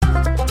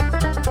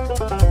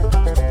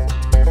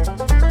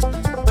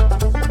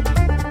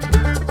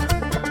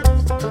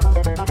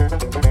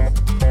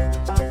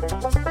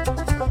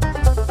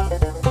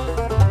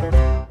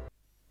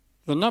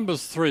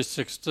Numbers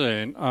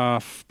 3:16 are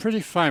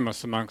pretty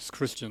famous amongst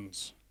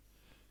Christians.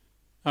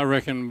 I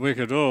reckon we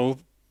could all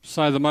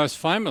say the most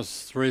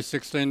famous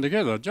 3:16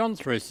 together, John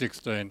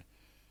 3:16.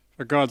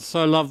 For God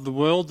so loved the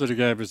world that he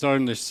gave his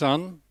only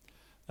Son,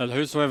 that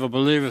whosoever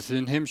believeth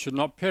in him should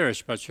not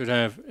perish but should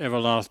have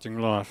everlasting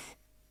life.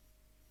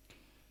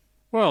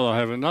 Well, I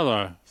have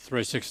another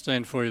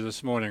 3:16 for you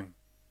this morning.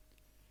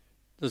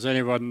 Does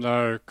anyone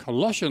know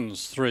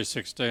Colossians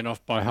 3:16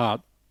 off by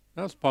heart?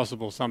 That's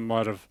possible some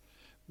might have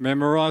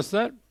memorised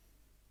that.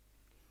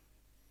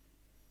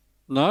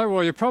 No?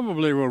 Well, you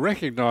probably will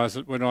recognise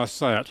it when I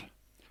say it.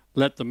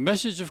 Let the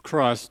message of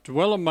Christ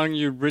dwell among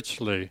you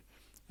richly,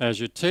 as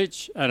you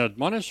teach and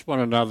admonish one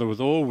another with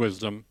all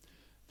wisdom,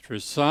 through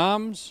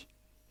psalms,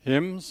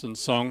 hymns and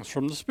songs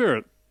from the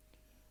Spirit,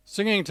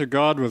 singing to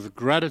God with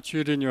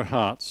gratitude in your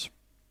hearts.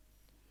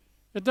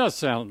 It does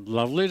sound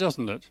lovely,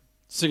 doesn't it?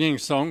 Singing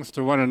songs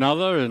to one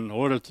another in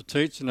order to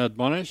teach and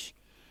admonish,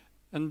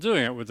 and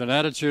doing it with an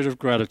attitude of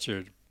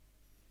gratitude.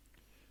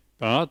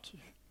 But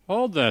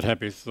hold that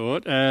happy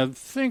thought and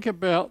think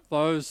about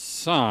those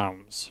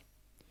psalms.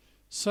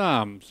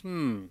 Psalms,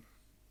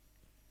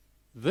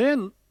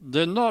 They're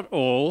not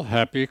all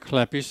happy,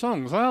 clappy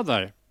songs, are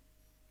they?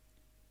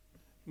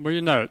 Well,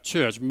 you know, at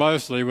church,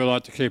 mostly we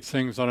like to keep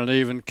things on an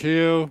even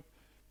keel,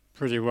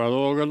 pretty well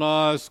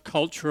organised,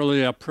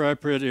 culturally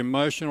appropriate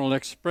emotional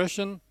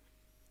expression.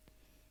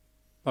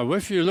 But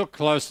if you look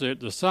closely at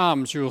the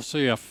Psalms, you'll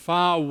see a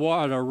far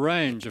wider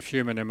range of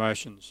human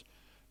emotions,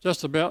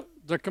 just about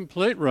the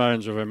complete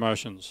range of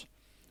emotions.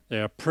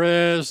 There are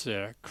prayers,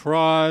 there are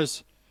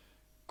cries,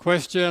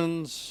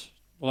 questions,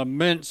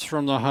 laments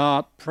from the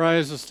heart,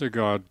 praises to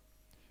God.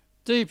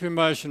 Deep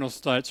emotional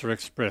states are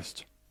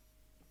expressed.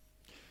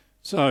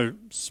 So,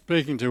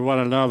 speaking to one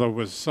another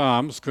with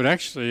psalms could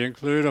actually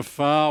include a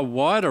far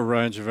wider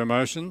range of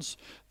emotions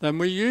than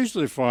we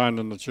usually find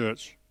in the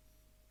church.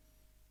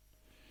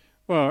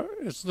 Well,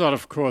 it's not,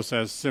 of course,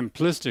 as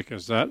simplistic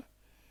as that.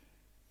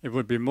 It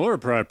would be more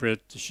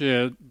appropriate to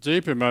share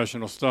deep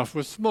emotional stuff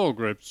with small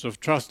groups of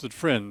trusted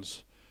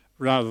friends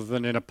rather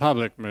than in a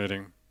public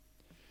meeting.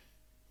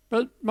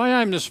 But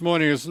my aim this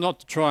morning is not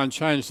to try and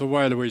change the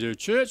way that we do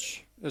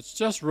church. It's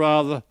just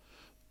rather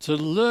to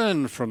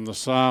learn from the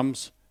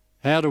Psalms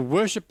how to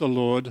worship the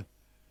Lord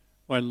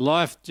when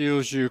life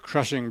deals you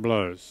crushing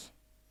blows.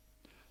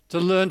 To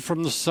learn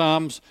from the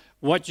Psalms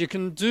what you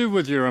can do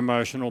with your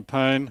emotional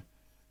pain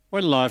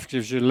when life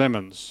gives you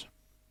lemons.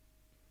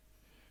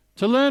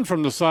 To learn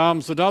from the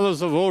Psalms that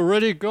others have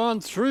already gone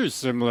through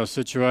similar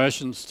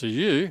situations to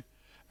you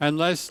and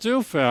they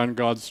still found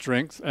God's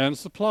strength and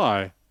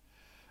supply.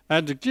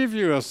 And to give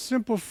you a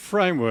simple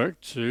framework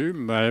to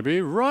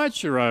maybe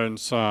write your own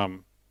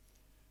psalm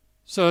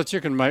so that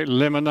you can make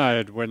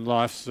lemonade when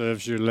life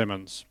serves you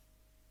lemons.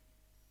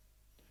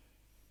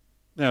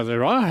 Now,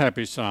 there are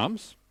happy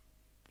psalms.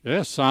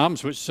 Yes,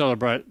 psalms which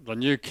celebrate the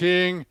new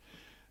king,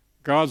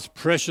 God's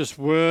precious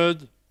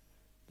word,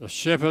 the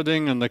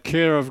shepherding and the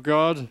care of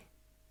God.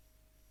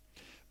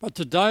 But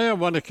today I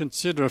want to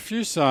consider a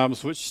few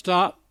psalms which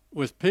start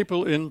with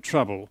people in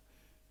trouble,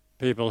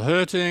 people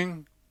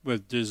hurting,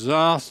 with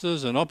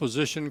disasters and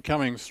opposition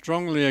coming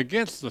strongly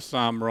against the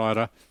psalm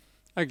writer,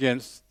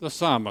 against the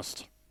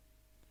psalmist.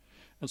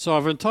 And so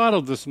I've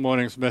entitled this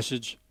morning's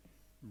message,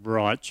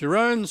 Write Your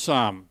Own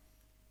Psalm.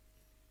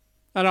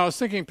 And I was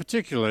thinking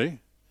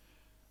particularly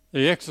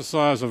the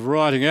exercise of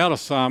writing out a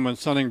psalm when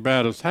something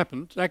bad has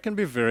happened, that can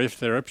be very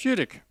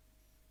therapeutic.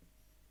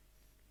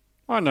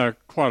 I know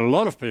quite a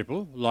lot of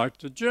people like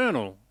to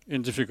journal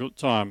in difficult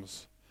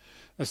times.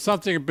 There's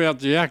something about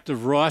the act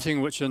of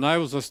writing which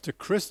enables us to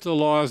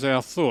crystallise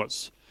our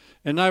thoughts,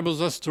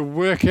 enables us to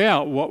work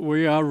out what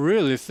we are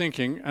really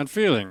thinking and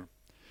feeling.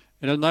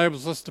 It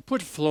enables us to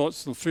put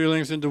thoughts and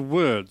feelings into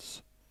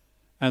words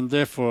and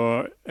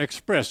therefore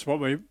express what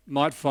we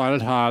might find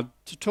it hard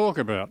to talk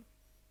about.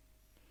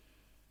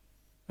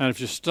 And if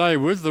you stay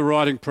with the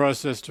writing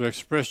process to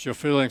express your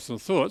feelings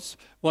and thoughts,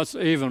 what's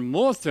even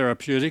more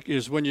therapeutic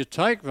is when you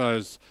take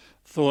those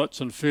thoughts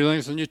and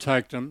feelings and you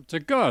take them to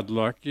God,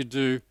 like you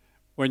do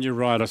when you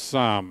write a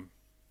psalm.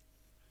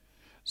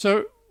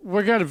 So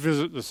we're going to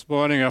visit this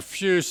morning a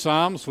few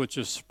psalms which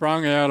have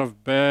sprung out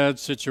of bad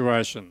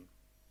situation.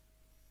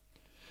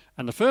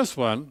 And the first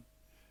one,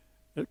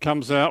 it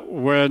comes out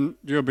when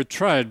you're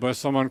betrayed by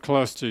someone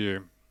close to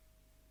you.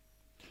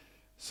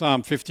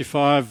 Psalm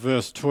 55,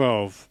 verse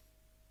 12.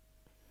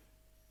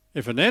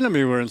 If an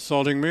enemy were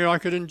insulting me, I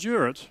could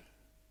endure it.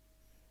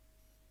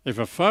 If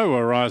a foe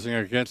were rising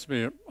against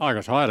me, I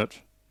could hide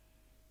it.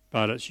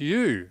 But it's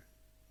you,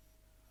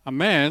 a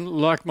man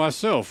like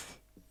myself,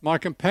 my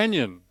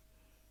companion,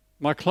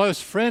 my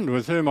close friend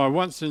with whom I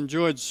once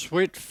enjoyed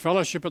sweet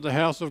fellowship at the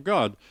house of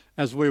God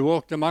as we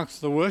walked amongst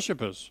the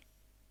worshippers.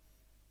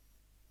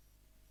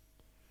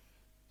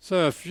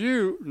 So if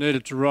you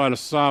needed to write a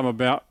psalm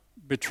about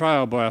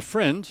betrayal by a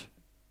friend,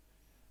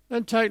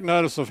 then take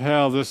notice of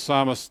how this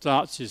psalmist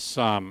starts his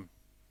psalm.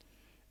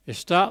 He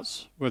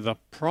starts with a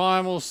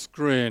primal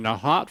scream, a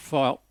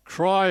heartfelt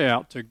cry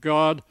out to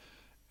God.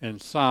 In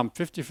Psalm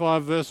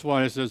 55 verse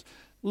 1 he says,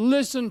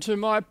 Listen to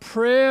my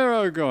prayer,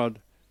 O God.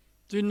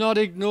 Do not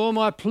ignore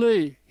my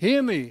plea.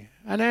 Hear me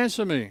and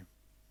answer me.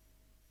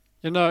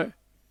 You know,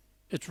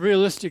 it's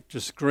realistic to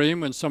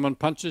scream when someone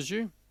punches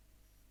you.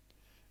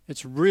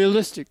 It's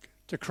realistic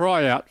to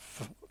cry out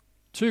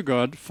to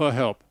God for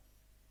help.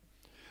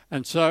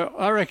 And so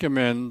I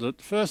recommend that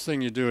the first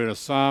thing you do in a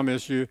psalm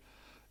is you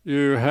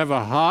have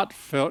a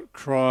heartfelt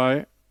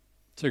cry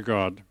to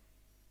God.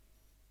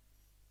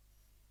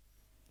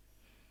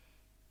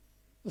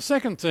 The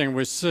second thing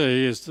we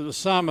see is that the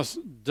psalmist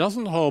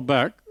doesn't hold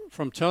back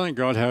from telling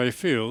God how he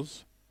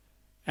feels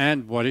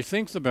and what he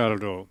thinks about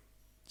it all.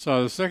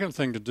 So the second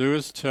thing to do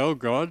is tell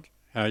God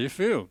how you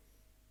feel.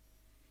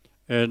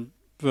 In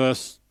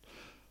verse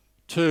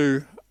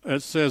 2,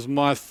 it says,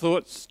 my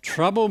thoughts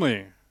trouble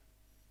me,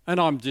 and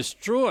I'm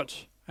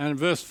distraught. And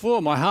verse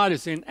 4, my heart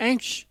is in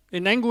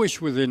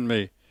anguish within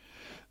me.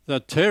 The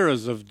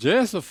terrors of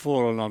death have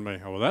fallen on me.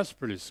 Oh, well, that's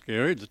pretty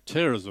scary, the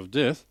terrors of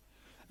death.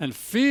 And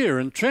fear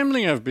and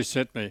trembling have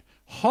beset me.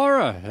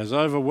 Horror has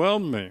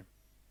overwhelmed me.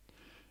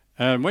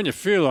 And when you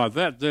feel like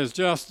that, there's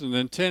just an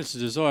intense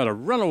desire to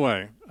run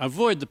away,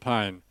 avoid the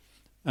pain.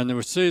 And then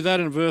we see that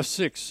in verse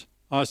 6.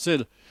 I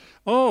said,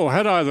 oh,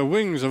 had I the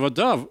wings of a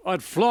dove,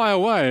 I'd fly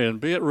away and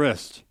be at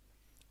rest.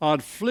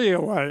 I'd flee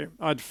away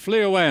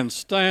and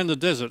stay in the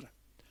desert.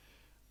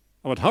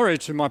 I would hurry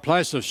to my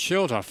place of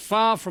shelter,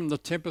 far from the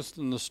tempest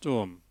and the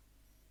storm.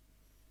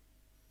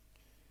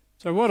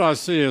 So what I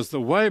see is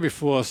the way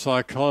before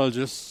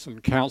psychologists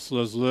and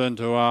counsellors learn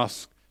to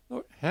ask,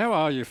 look, how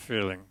are you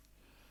feeling?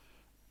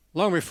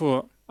 Long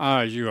before,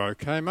 are you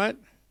okay, mate?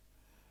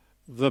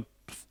 The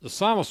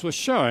psalmist was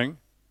showing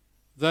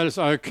that it's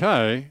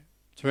okay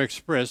to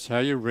express how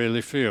you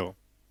really feel.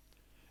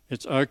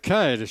 It's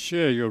okay to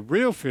share your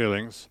real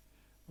feelings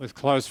with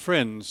close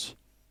friends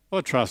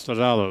or trusted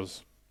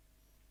others.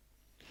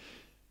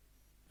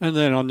 And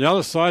then on the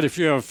other side, if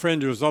you have a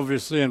friend who's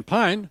obviously in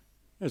pain,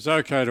 it's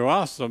okay to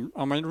ask them,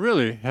 I mean,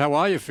 really, how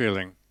are you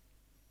feeling?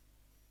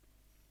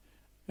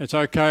 It's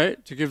okay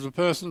to give the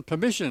person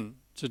permission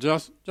to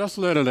just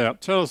let it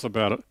out. Tell us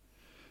about it.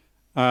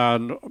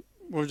 And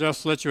we'll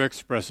just let you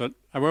express it.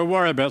 And we'll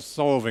worry about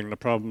solving the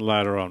problem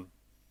later on.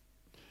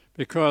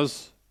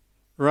 Because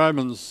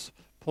Romans,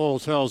 Paul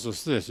tells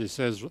us this. He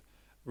says,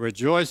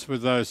 rejoice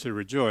with those who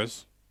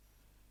rejoice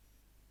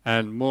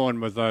and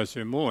mourn with those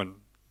who mourn.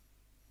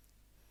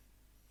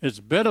 It's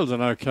better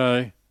than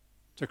okay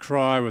to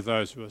cry with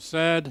those who are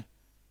sad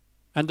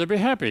and to be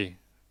happy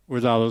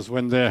with others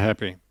when they're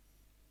happy.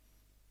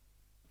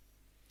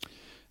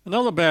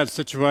 Another bad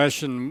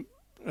situation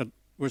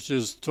which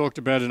is talked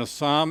about in a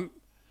psalm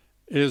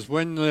is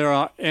when there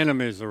are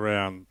enemies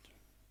around.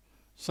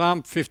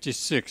 Psalm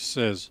 56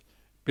 says,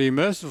 be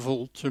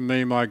merciful to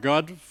me, my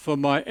God, for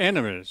my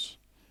enemies.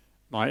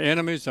 My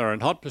enemies are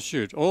in hot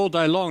pursuit. All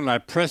day long they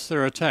press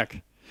their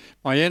attack.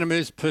 My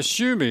enemies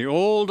pursue me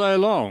all day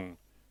long.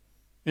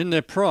 In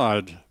their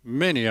pride,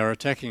 many are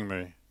attacking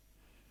me.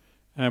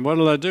 And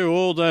what do?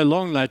 All day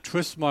long they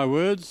twist my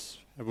words.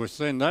 Have we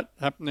seen that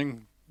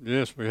happening?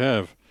 Yes, we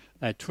have.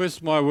 They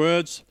twist my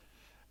words,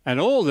 and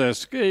all their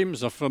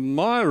schemes are for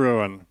my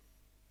ruin.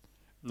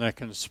 They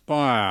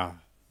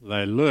conspire,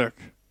 they lurk,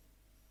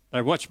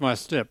 they watch my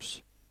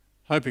steps,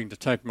 hoping to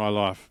take my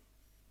life.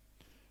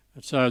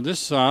 And so in this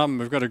psalm,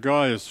 we've got a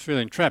guy who's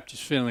feeling trapped,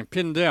 he's feeling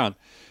pinned down,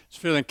 he's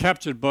feeling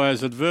captured by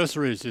his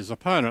adversaries, his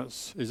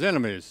opponents, his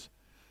enemies.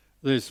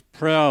 These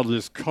proud,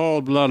 these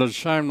cold-blooded,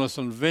 shameless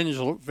and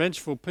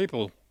vengeful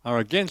people are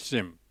against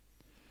him.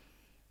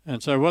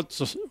 And so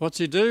what's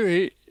he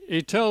do?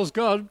 He tells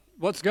God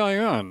what's going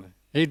on.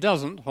 He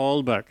doesn't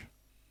hold back,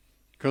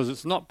 because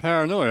it's not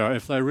paranoia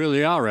if they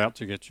really are out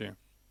to get you.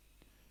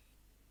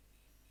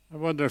 I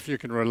wonder if you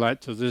can relate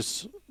to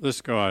this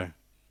guy.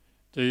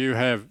 Do you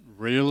have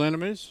real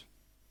enemies?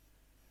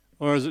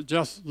 Or is it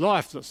just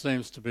life that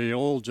seems to be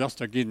all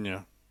just against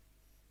you?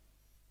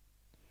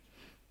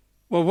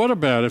 Well, what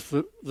about if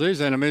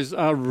these enemies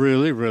are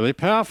really, really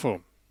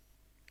powerful?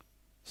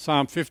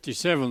 Psalm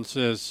 57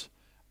 says,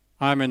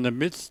 I'm in the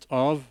midst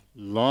of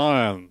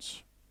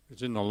lions.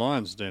 It's in the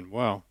lion's den,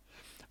 wow.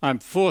 I'm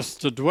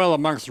forced to dwell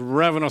amongst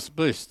ravenous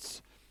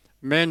beasts,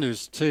 men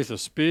whose teeth are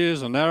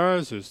spears and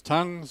arrows, whose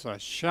tongues are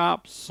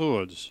sharp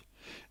swords.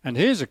 And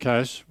here's a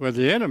case where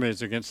the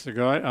enemies against the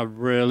guy are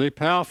really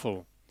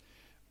powerful,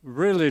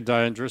 really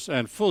dangerous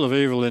and full of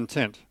evil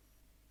intent.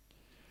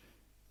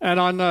 And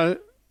I know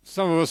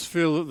some of us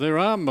feel that there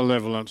are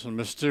malevolent and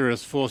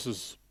mysterious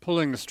forces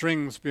pulling the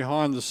strings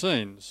behind the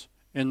scenes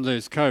in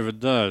these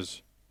COVID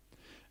days.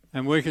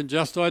 And we can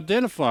just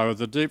identify with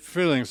the deep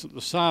feelings that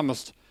the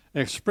psalmist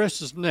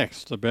expresses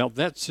next about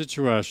that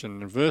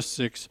situation. In verse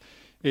 6,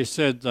 he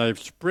said, they've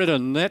spread a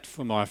net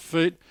for my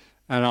feet,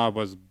 and I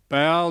was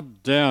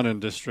bowed down in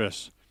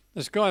distress.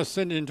 This guy is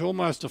sent into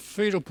almost a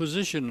fetal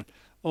position,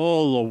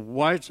 all the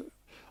weight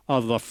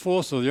of the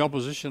force of the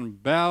opposition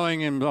bowing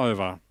him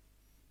over.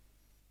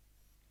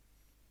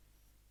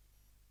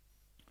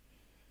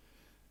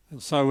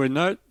 And so we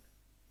note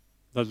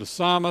that the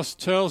psalmist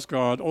tells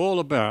God all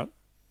about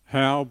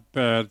how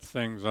bad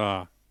things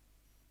are.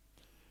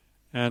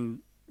 And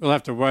we'll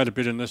have to wait a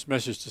bit in this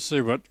message to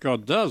see what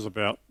God does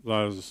about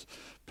those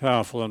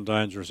powerful and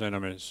dangerous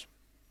enemies.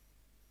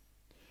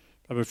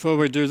 But before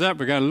we do that,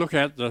 we're going to look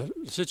at the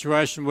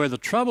situation where the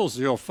troubles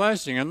you're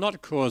facing are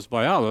not caused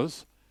by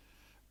others,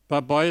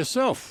 but by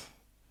yourself.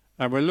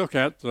 And we look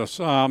at the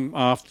psalm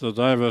after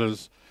David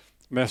has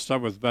messed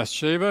up with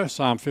Bathsheba,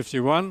 Psalm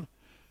 51.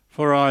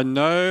 For I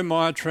know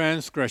my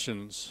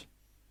transgressions,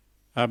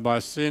 and my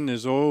sin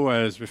is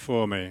always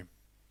before me.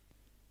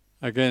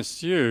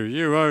 Against you,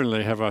 you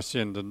only have I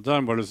sinned and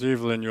done what is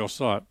evil in your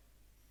sight.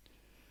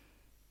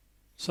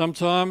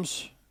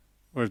 Sometimes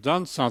we've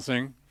done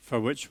something for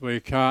which we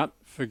can't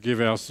forgive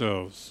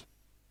ourselves.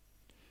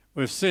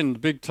 We've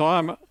sinned big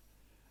time,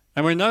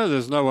 and we know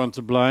there's no one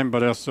to blame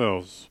but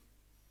ourselves.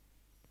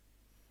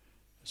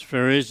 It's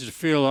very easy to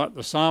feel like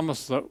the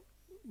psalmist, that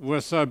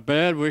we're so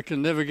bad we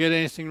can never get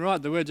anything right,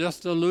 that we're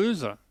just a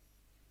loser.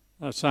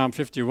 Psalm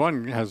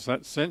 51 has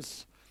that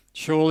sense.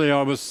 Surely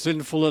I was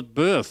sinful at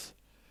birth,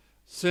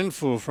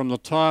 sinful from the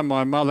time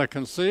my mother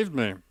conceived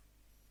me.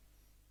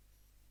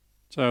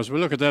 So as we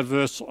look at that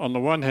verse, on the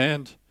one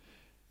hand,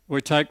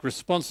 we take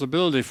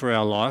responsibility for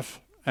our life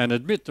and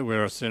admit that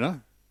we're a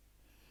sinner.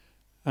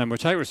 And we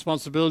take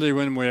responsibility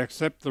when we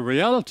accept the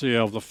reality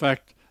of the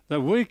fact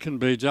that we can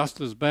be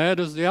just as bad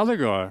as the other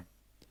guy.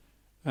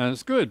 And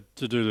it's good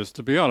to do this,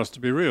 to be honest, to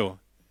be real.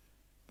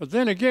 But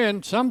then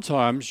again,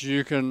 sometimes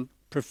you can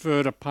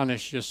prefer to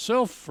punish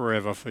yourself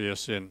forever for your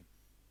sin,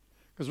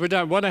 because we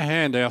don't want to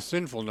hand our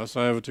sinfulness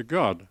over to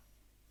God.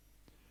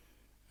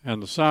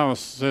 And the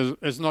psalmist says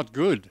it's not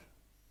good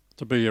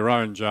to be your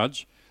own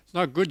judge. It's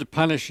not good to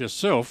punish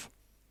yourself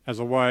as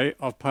a way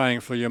of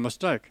paying for your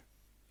mistake,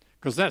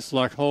 because that's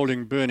like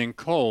holding burning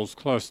coals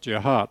close to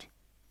your heart.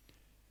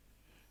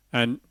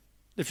 And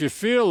if you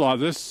feel like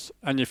this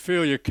and you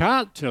feel you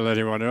can't tell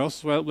anyone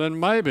else, well, then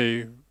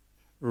maybe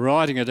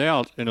writing it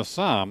out in a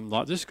psalm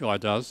like this guy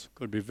does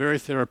could be very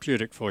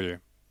therapeutic for you.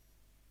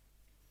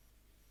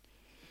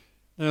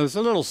 Now, there's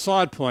a little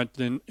side point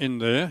in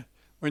there.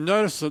 We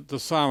notice that the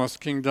psalmist,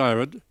 King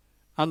David,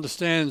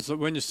 understands that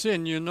when you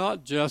sin, you're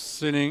not just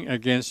sinning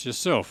against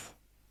yourself.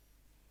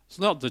 It's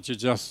not that you're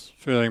just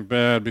feeling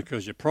bad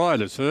because your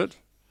pride is hurt,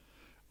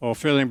 or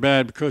feeling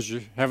bad because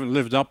you haven't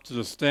lived up to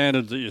the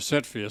standard that you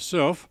set for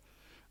yourself,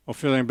 or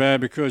feeling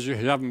bad because you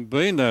haven't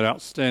been that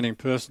outstanding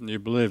person you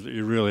believe that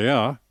you really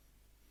are.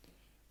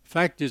 The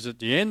fact is, at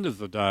the end of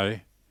the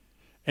day,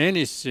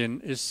 any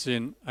sin is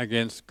sin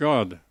against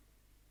God.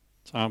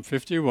 Psalm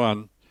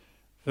 51,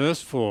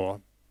 verse 4,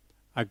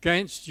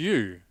 against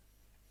you,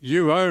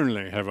 you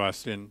only have I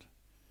sinned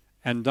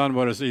and done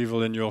what is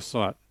evil in your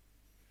sight.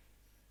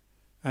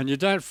 And you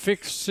don't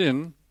fix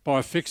sin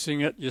by fixing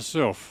it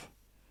yourself.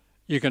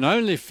 You can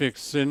only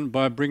fix sin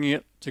by bringing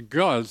it to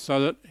God so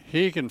that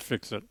He can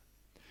fix it.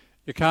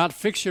 You can't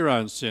fix your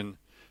own sin,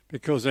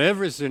 because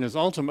every sin is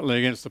ultimately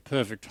against the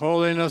perfect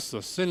holiness,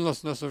 the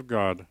sinlessness of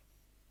God.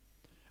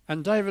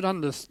 And David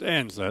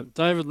understands that.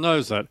 David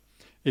knows that.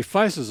 He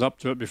faces up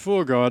to it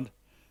before God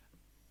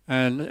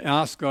and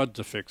asks God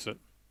to fix it.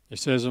 He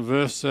says in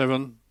verse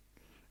 7,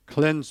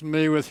 cleanse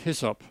me with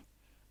hyssop,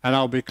 and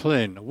I'll be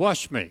clean.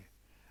 Wash me,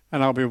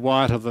 and I'll be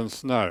whiter than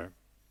snow.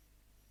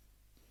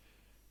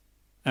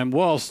 And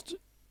whilst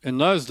in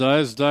those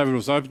days David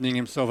was opening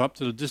himself up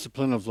to the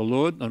discipline of the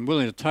Lord and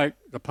willing to take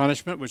the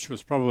punishment, which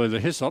was probably the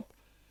hyssop,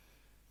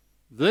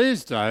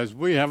 these days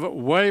we have it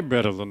way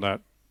better than that.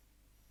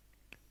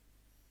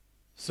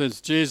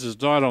 Since Jesus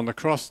died on the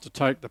cross to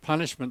take the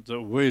punishment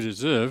that we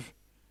deserve,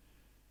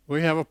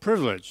 we have a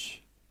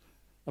privilege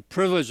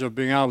of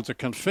being able to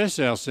confess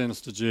our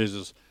sins to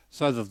Jesus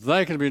so that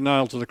they can be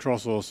nailed to the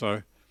cross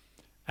also,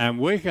 and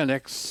we can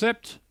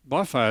accept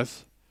by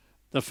faith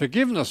the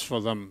forgiveness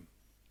for them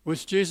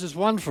which Jesus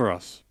won for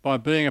us by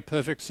being a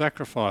perfect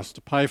sacrifice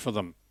to pay for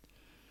them.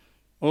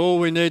 All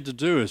we need to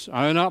do is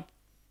own up,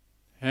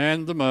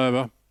 hand them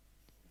over,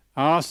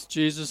 ask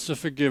Jesus to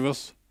forgive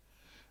us,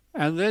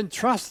 and then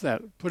trust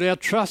that. Put our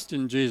trust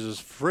in Jesus'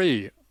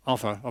 free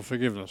offer of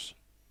forgiveness.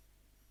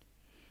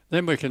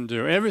 Then we can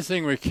do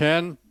everything we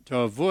can to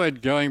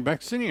avoid going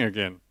back sinning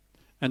again,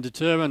 and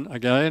determine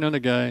again and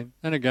again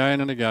and again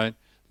and again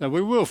that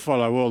we will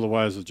follow all the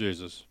ways of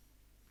Jesus.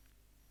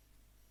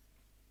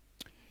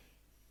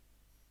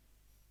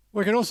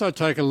 We can also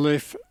take a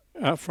leaf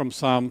from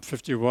Psalm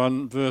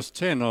 51, verse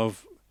 10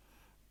 of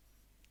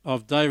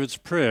David's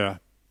prayer.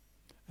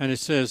 And it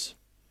says,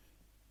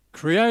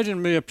 create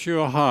in me a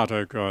pure heart,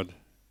 O God,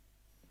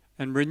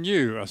 and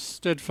renew a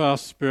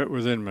steadfast spirit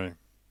within me.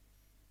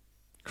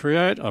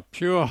 Create a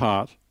pure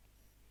heart.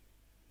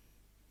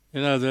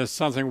 You know, there's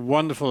something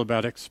wonderful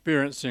about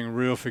experiencing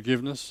real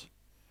forgiveness,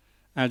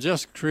 and it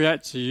just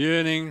creates a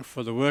yearning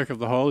for the work of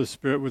the Holy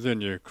Spirit within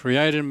you.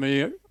 Create in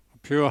me a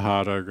pure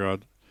heart, O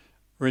God.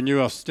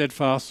 Renew a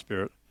steadfast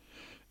spirit.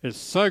 It's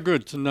so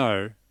good to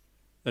know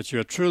that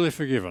you are truly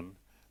forgiven.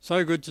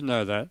 So good to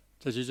know that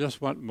you just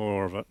want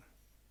more of it.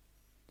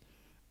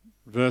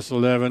 Verse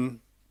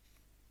 11,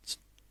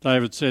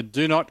 David said,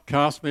 do not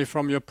cast me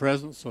from your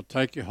presence or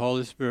take your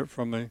Holy Spirit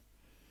from me.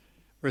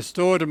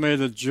 Restore to me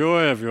the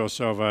joy of your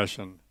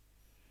salvation,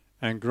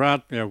 and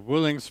grant me a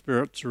willing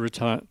spirit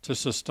to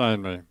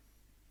sustain me.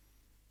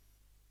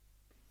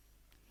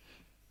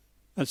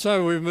 And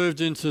so we've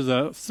moved into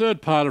the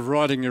third part of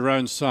writing your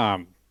own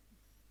psalm.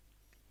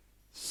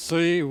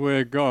 See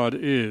where God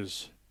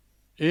is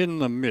in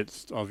the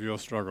midst of your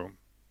struggle.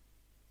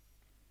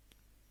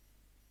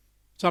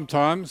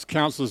 Sometimes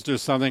counsellors do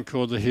something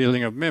called the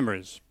healing of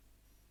memories.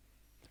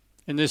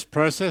 In this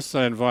process,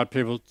 they invite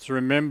people to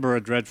remember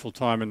a dreadful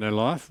time in their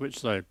life,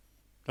 which they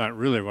don't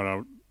really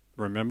want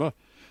to remember,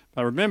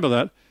 but remember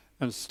that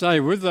and stay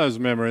with those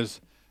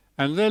memories,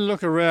 and then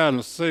look around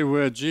and see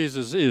where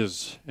Jesus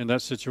is in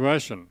that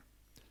situation.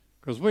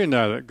 Because we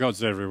know that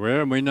God's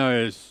everywhere, and we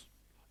know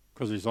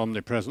because he's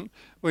omnipresent.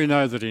 We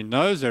know that he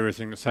knows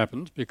everything that's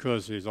happened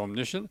because he's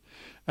omniscient,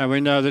 and we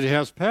know that he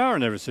has power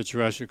in every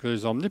situation because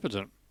he's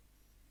omnipotent.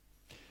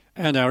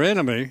 And our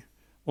enemy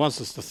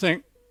wants us to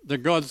think that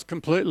God's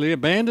completely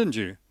abandoned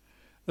you,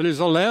 that he's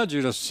allowed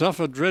you to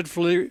suffer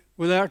dreadfully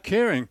without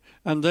caring,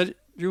 and that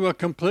you were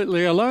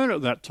completely alone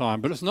at that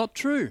time. But it's not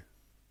true.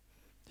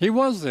 He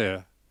was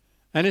there,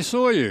 and he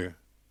saw you,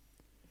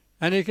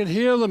 and he can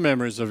heal the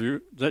memories of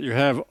you that you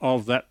have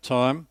of that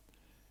time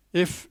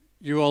if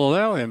you will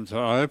allow him to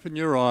open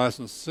your eyes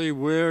and see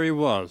where he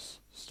was,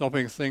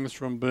 stopping things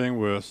from being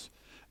worse,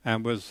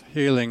 and was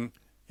healing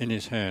in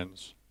his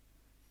hands.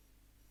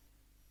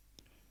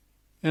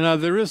 You know,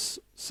 there is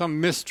some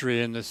mystery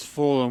in this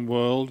fallen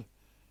world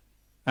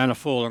and a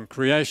fallen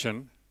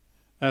creation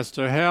as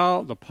to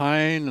how the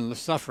pain and the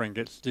suffering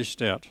gets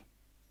dished out.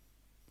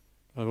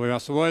 But we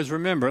must always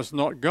remember it's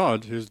not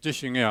God who's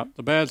dishing out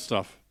the bad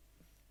stuff,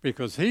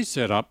 because he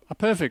set up a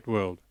perfect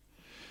world.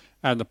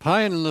 And the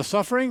pain and the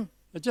suffering,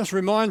 it just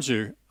reminds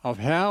you of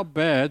how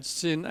bad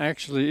sin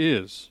actually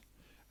is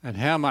and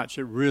how much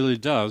it really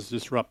does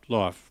disrupt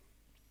life.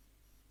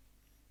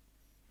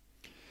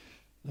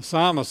 The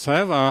psalmists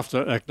have,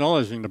 after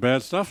acknowledging the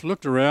bad stuff,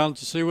 looked around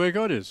to see where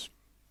God is.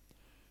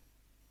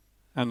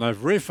 And they've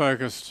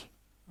refocused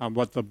on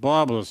what the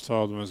Bible has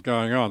told them is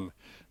going on.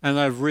 And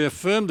they've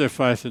reaffirmed their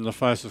faith in the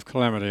face of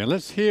calamity. And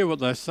let's hear what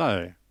they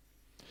say.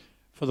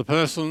 For the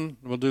person,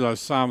 we'll do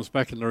those psalms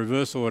back in the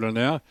reverse order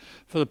now.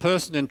 For the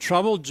person in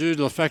trouble due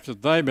to the fact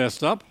that they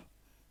messed up,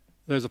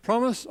 there's a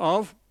promise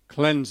of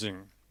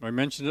cleansing. We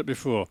mentioned it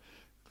before.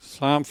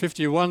 Psalm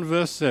 51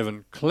 verse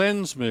 7,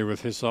 cleanse me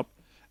with hyssop,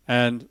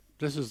 and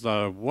this is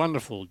the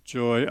wonderful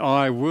joy,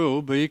 I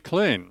will be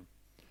clean.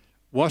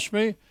 Wash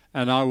me,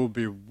 and I will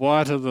be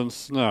whiter than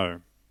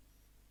snow.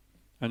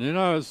 And you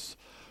know,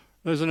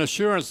 there's an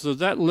assurance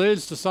that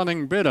leads to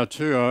something better,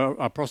 to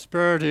a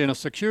prosperity and a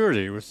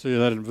security. We see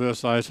that in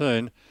verse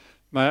 18.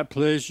 May it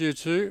please you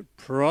to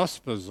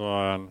prosper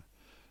Zion,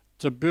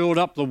 to build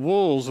up the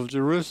walls of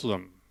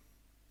Jerusalem.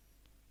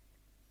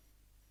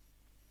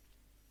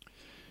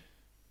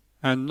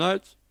 And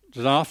note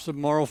that after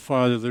moral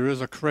failure there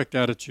is a correct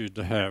attitude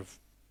to have.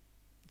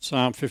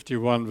 Psalm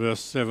 51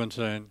 verse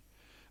 17.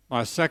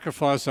 My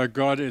sacrifice, O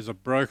God, is a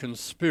broken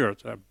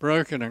spirit, a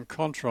broken and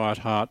contrite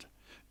heart.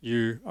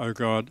 You, O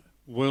God,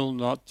 will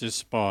not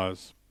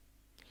despise.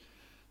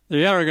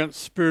 The arrogant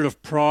spirit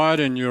of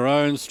pride in your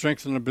own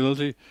strength and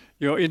ability,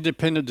 your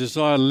independent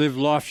desire to live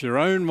life your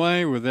own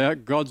way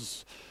without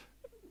God's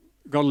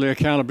godly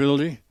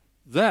accountability,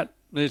 that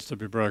needs to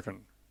be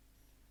broken.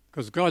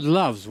 Because God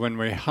loves when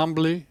we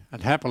humbly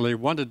and happily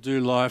want to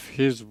do life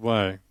his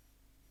way.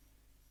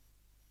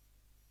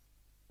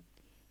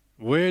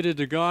 Where did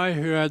the guy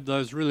who had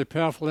those really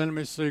powerful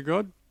enemies see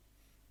God?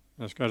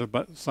 Let's go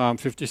to Psalm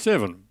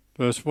 57,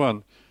 verse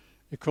 1.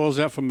 He calls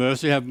out for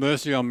mercy. Have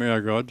mercy on me, O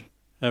God.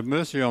 Have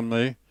mercy on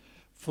me.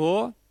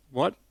 For,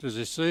 what does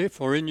he see?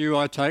 For in you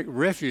I take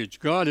refuge.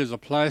 God is a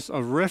place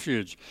of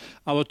refuge.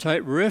 I will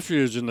take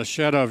refuge in the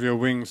shadow of your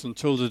wings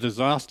until the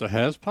disaster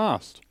has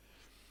passed.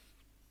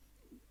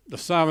 The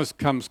psalmist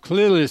comes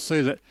clearly to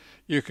see that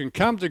you can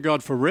come to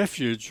God for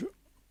refuge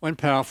when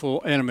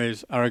powerful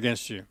enemies are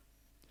against you.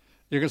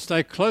 You can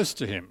stay close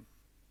to him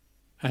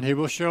and he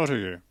will shelter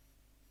you.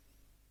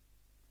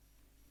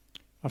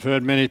 I've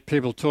heard many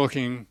people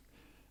talking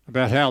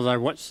about how they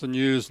watch the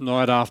news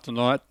night after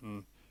night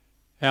and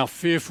how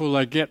fearful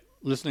they get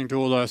listening to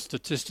all those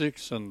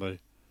statistics and the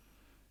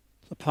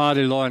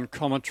party line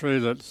commentary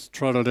that's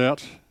trotted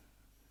out.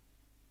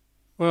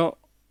 Well,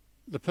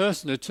 the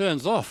person who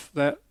turns off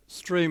that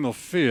stream of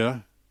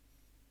fear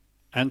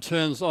and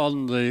turns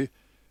on the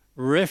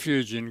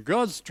refuge in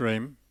God's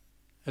stream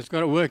has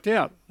got it worked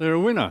out. They're a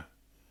winner.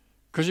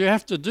 Because you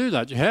have to do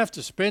that. You have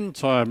to spend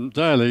time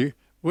daily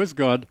with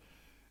God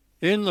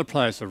in the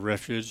place of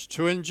refuge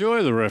to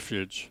enjoy the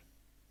refuge.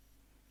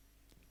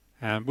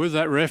 And with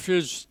that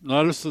refuge,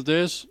 notice that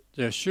there's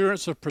the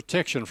assurance of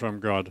protection from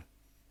God.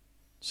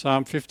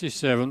 Psalm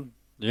 57,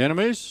 the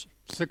enemies,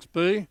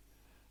 6b,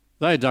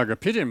 they dug a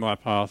pit in my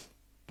path,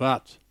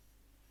 but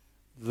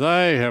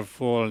they have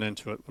fallen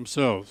into it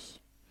themselves.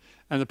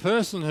 And the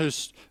person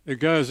who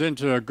goes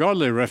into a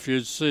godly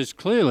refuge sees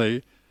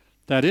clearly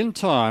that in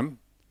time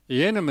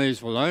the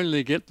enemies will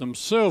only get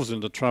themselves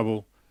into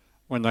trouble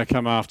when they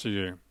come after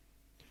you.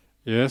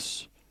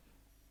 Yes,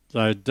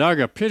 They dug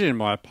a pit in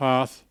my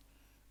path,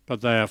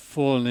 but they have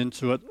fallen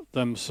into it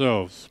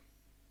themselves.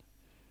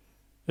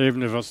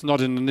 Even if it's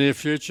not in the near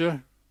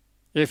future,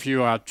 if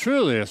you are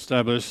truly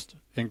established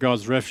in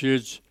God's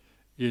refuge,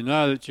 you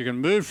know that you can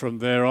move from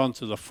there on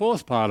to the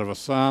fourth part of a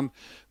psalm,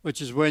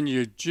 which is when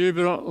you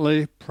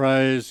jubilantly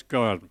praise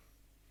God.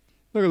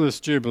 Look at this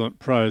jubilant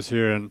praise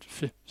here in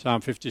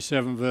Psalm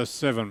 57, verse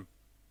 7.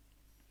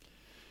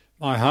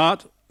 My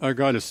heart, O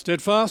God, is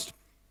steadfast.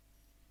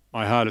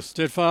 My heart is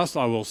steadfast.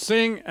 I will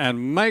sing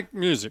and make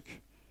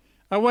music.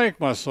 Awake,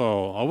 my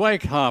soul.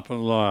 Awake, harp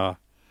and lyre.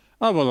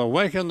 I will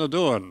awaken the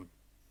dawn.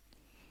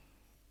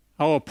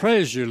 I will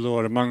praise you,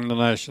 Lord, among the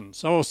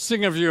nations. I will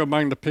sing of you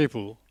among the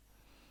people.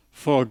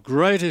 For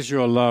great is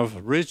your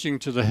love, reaching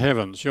to the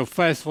heavens. Your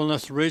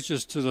faithfulness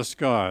reaches to the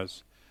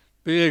skies.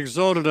 Be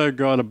exalted, O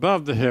God,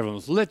 above the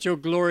heavens. Let your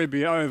glory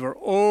be over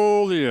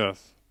all the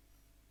earth.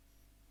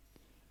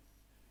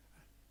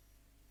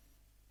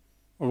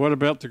 Well, what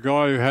about the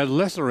guy who had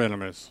lesser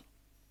enemies?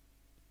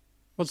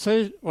 What's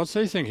he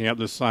thinking at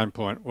this same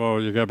point? Well,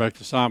 you go back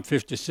to Psalm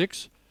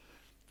 56,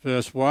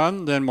 verse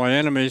 1, then my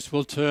enemies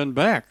will turn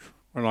back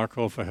when I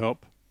call for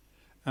help.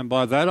 And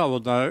by that I will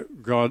know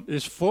God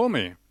is for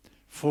me.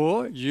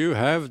 For you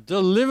have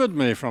delivered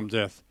me from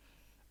death,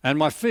 and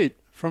my feet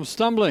from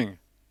stumbling,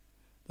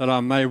 that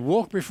I may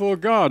walk before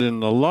God in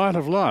the light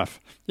of life.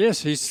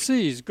 Yes, he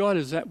sees God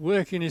is at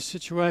work in his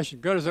situation.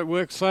 God is at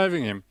work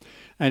saving him.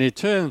 And he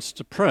turns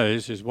to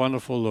praise his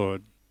wonderful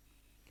Lord.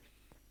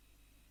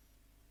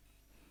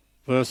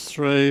 Verse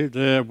 3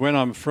 there, when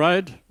I'm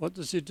afraid, what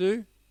does he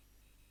do?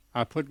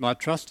 I put my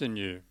trust in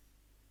you.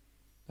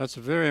 That's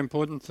a very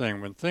important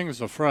thing. When things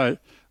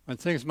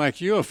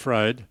make you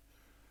afraid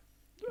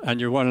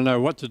and you want to know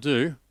what to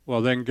do,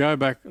 well then go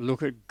back,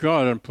 look at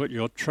God and put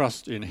your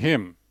trust in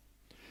him.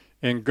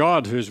 In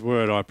God whose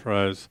word I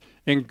praise.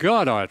 In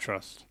God I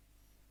trust.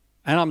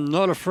 And I'm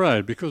not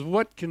afraid, because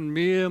what can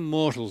mere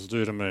mortals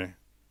do to me?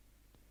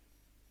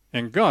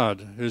 In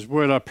God whose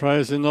word I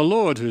praise, in the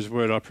Lord whose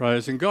word I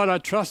praise, in God I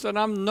trust and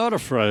I'm not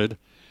afraid.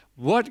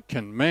 What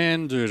can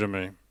man do to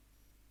me?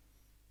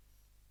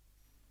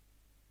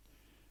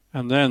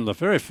 And then the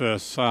very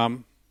first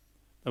psalm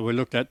that we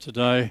looked at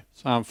today,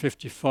 Psalm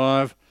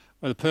 55,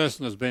 where the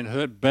person has been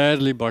hurt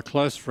badly by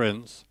close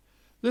friends.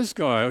 This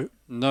guy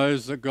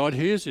knows that God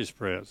hears his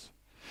prayers.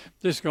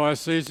 This guy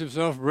sees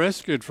himself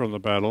rescued from the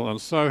battle, and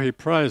so he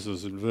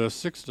praises in verse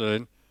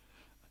 16,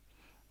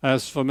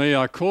 as for me,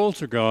 I call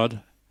to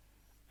God,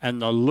 and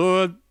the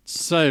Lord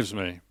saves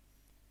me.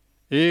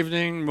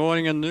 Evening,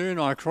 morning and noon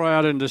I cry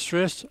out in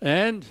distress,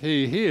 and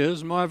he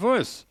hears my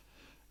voice.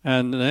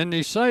 And then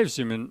he saves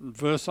him in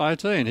verse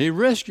 18. He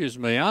rescues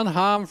me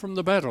unharmed from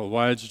the battle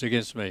waged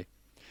against me,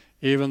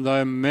 even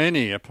though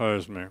many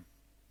oppose me.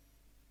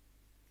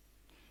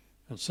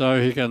 And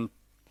so he can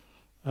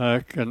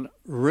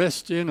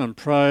rest in and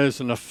praise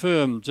and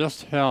affirm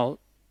just how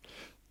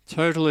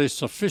totally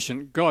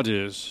sufficient God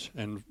is.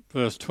 In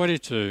verse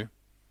 22,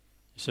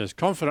 he says,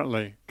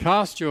 confidently,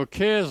 cast your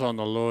cares on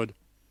the Lord,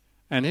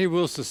 and he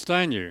will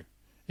sustain you.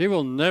 He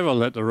will never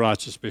let the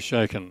righteous be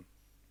shaken.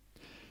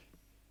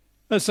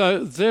 And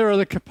so there are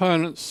the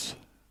components,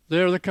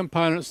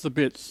 the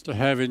bits to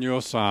have in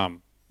your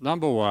psalm.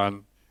 Number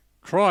 1,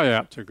 cry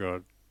out to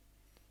God.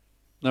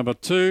 Number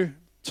 2,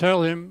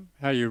 tell him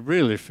how you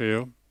really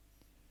feel.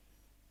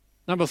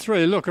 Number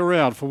 3, look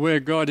around for where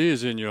God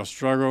is in your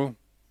struggle.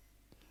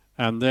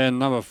 And then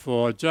number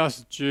 4,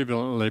 just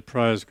jubilantly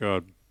praise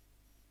God.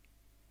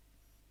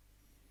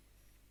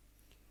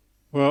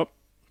 Well,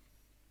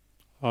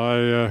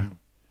 I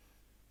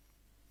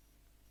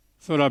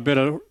thought I'd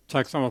better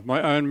take some of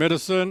my own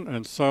medicine,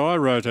 and so I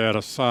wrote out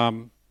a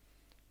Psalm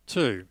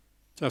 2,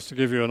 just to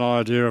give you an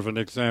idea of an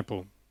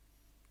example.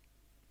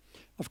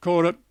 I've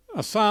called it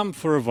a Psalm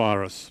for a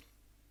virus.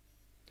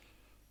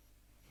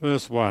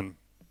 Verse 1,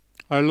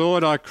 O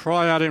Lord, I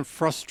cry out in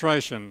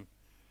frustration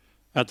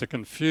at the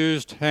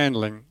confused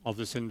handling of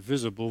this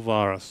invisible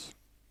virus.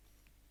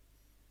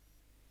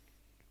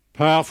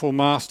 Powerful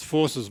masked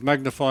forces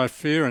magnify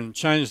fear and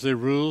change their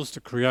rules to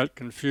create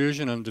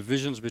confusion and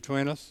divisions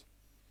between us.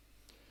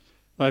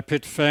 They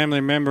pit family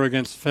member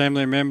against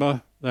family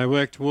member. They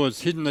work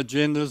towards hidden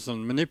agendas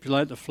and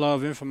manipulate the flow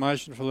of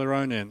information for their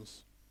own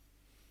ends.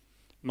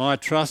 My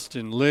trust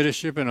in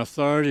leadership and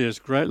authority is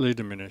greatly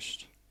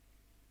diminished.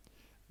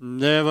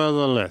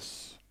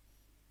 Nevertheless,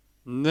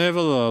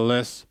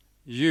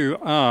 you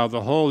are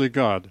the holy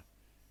God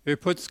who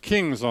puts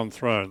kings on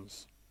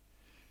thrones.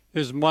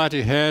 His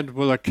mighty hand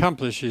will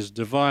accomplish his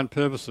divine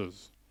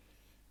purposes.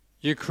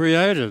 You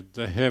created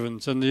the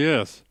heavens and the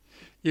earth.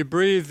 You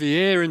breathed the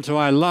air into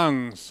my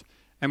lungs,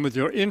 and with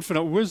your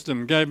infinite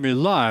wisdom gave me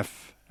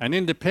life and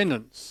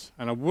independence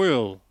and a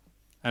will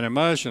and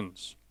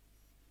emotions.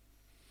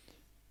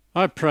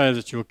 I pray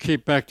that you'll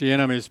keep back the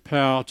enemy's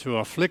power to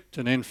afflict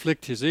and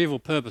inflict his evil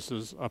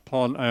purposes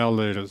upon our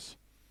leaders.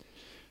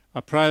 I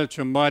pray that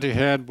your mighty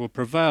hand will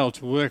prevail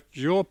to work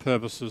your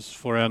purposes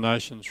for our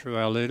nation through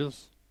our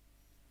leaders.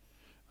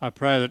 I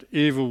pray that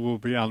evil will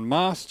be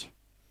unmasked,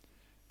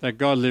 that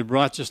godly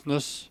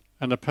righteousness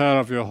and the power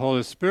of your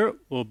Holy Spirit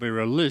will be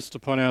released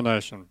upon our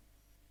nation.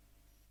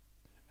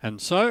 And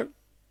so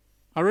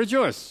I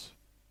rejoice,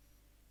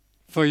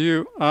 for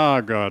you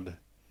are God.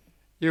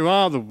 You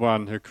are the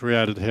one who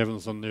created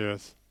heavens and the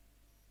earth.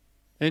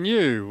 In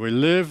you we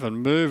live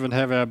and move and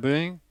have our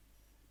being.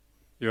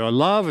 You are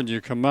love, and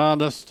you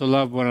command us to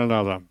love one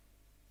another.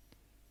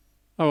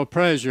 I will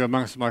praise you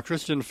amongst my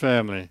Christian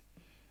family,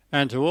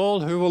 and to all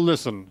who will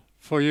listen,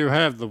 for you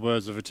have the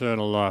words of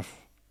eternal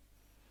life.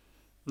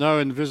 No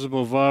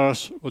invisible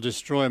virus will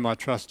destroy my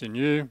trust in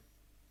you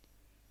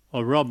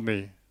or rob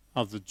me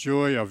of the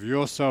joy of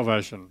your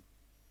salvation.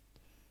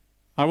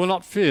 I will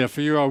not fear,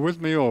 for you are with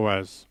me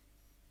always.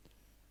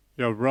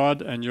 Your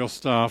rod and your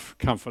staff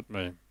comfort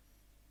me.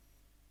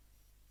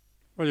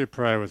 Will you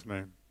pray with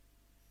me?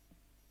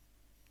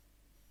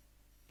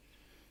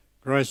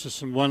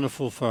 Gracious and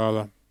wonderful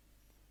Father,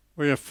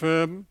 we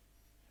affirm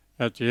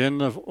at the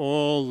end of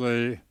all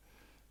the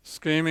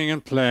scheming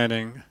and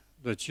planning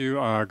that you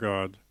are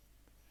God,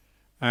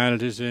 and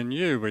it is in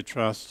you we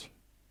trust,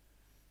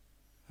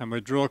 and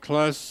we draw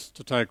close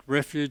to take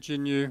refuge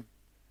in you.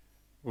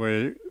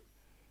 We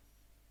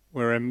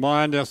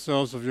remind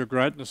ourselves of your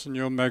greatness and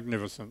your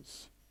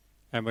magnificence,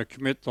 and we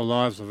commit the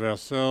lives of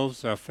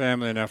ourselves, our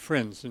family and our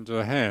friends into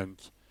the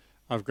hands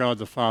of God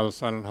the Father,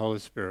 Son and Holy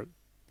Spirit.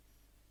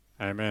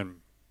 Amen.